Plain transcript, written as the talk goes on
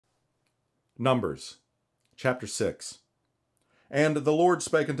Numbers, chapter 6. And the Lord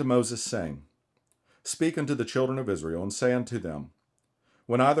spake unto Moses, saying, Speak unto the children of Israel, and say unto them,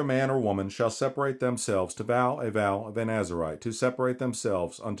 When either man or woman shall separate themselves to vow a vow of a Nazarite, to separate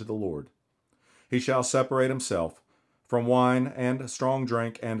themselves unto the Lord, he shall separate himself from wine and strong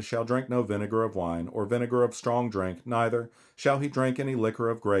drink, and shall drink no vinegar of wine, or vinegar of strong drink, neither shall he drink any liquor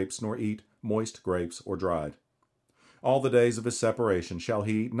of grapes, nor eat moist grapes or dried. All the days of his separation shall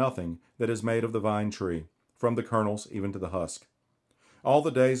he eat nothing that is made of the vine tree, from the kernels even to the husk. All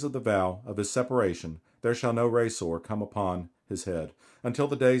the days of the vow of his separation there shall no razor come upon his head, until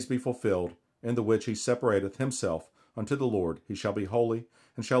the days be fulfilled, in the which he separateth himself unto the Lord. He shall be holy,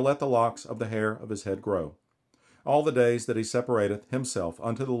 and shall let the locks of the hair of his head grow. All the days that he separateth himself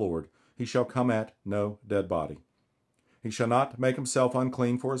unto the Lord, he shall come at no dead body. He shall not make himself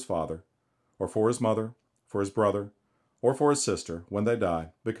unclean for his father, or for his mother, for his brother, or for his sister, when they die,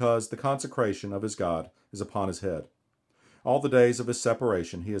 because the consecration of his God is upon his head. All the days of his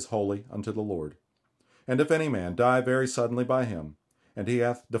separation he is holy unto the Lord. And if any man die very suddenly by him, and he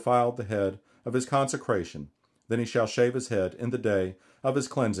hath defiled the head of his consecration, then he shall shave his head in the day of his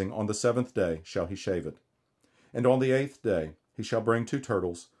cleansing. On the 7th day shall he shave it. And on the 8th day he shall bring 2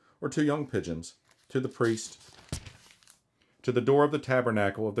 turtles, or 2 young pigeons, to the priest, to the door of the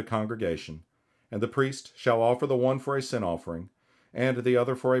tabernacle of the congregation. And the priest shall offer the one for a sin offering, and the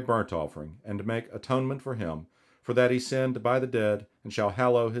other for a burnt offering, and make atonement for him, for that he sinned by the dead, and shall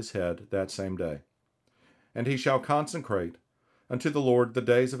hallow his head that same day. And he shall consecrate unto the Lord the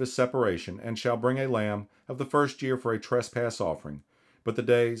days of his separation, and shall bring a lamb of the first year for a trespass offering. But the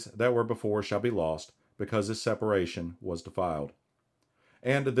days that were before shall be lost, because his separation was defiled.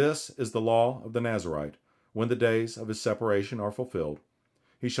 And this is the law of the Nazarite, when the days of his separation are fulfilled.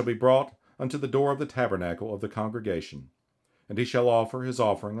 He shall be brought unto the door of the tabernacle of the congregation. And he shall offer his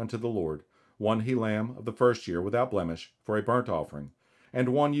offering unto the Lord, 1 he-lamb of the first year without blemish for a burnt offering, and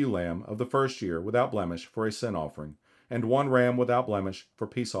 1 ewe-lamb of the first year without blemish for a sin offering, and 1 ram without blemish for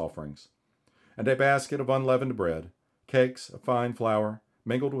peace offerings, and a basket of unleavened bread, cakes of fine flour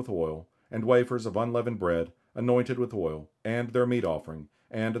mingled with oil, and wafers of unleavened bread anointed with oil, and their meat offering,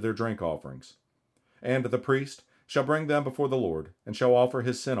 and their drink offerings. And the priest shall bring them before the Lord, and shall offer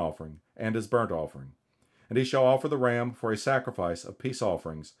his sin offering, and his burnt offering. And he shall offer the ram for a sacrifice of peace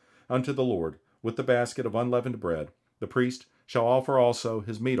offerings unto the Lord, with the basket of unleavened bread. The priest shall offer also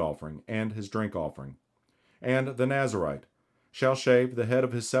his meat offering, and his drink offering. And the Nazarite shall shave the head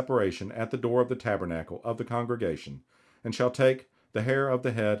of his separation at the door of the tabernacle of the congregation, and shall take the hair of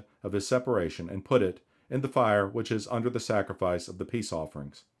the head of his separation, and put it in the fire which is under the sacrifice of the peace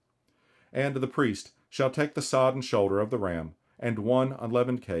offerings. And the priest shall take the sodden shoulder of the ram, and 1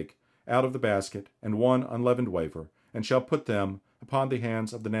 unleavened cake out of the basket, and 1 unleavened wafer, and shall put them upon the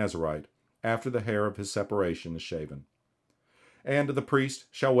hands of the Nazarite, after the hair of his separation is shaven. And the priest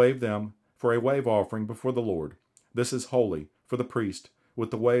shall wave them for a wave offering before the Lord. This is holy for the priest,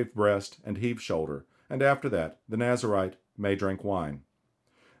 with the waved breast and heaved shoulder, and after that the Nazarite may drink wine.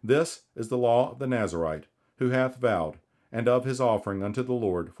 This is the law of the Nazarite, who hath vowed, and of his offering unto the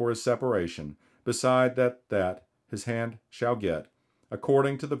Lord for his separation, beside that his hand shall get,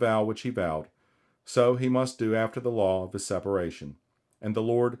 according to the vow which he vowed. So he must do after the law of his separation. And the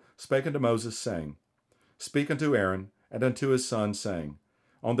Lord spake unto Moses, saying, Speak unto Aaron and unto his sons, saying,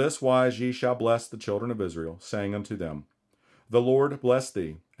 On this wise ye shall bless the children of Israel, saying unto them, The Lord bless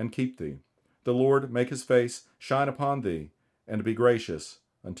thee, and keep thee. The Lord make his face shine upon thee, and be gracious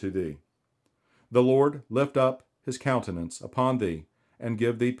unto thee. The Lord lift up his countenance upon thee, and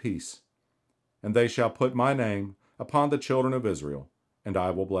give thee peace. And they shall put my name upon the children of Israel, and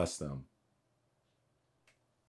I will bless them.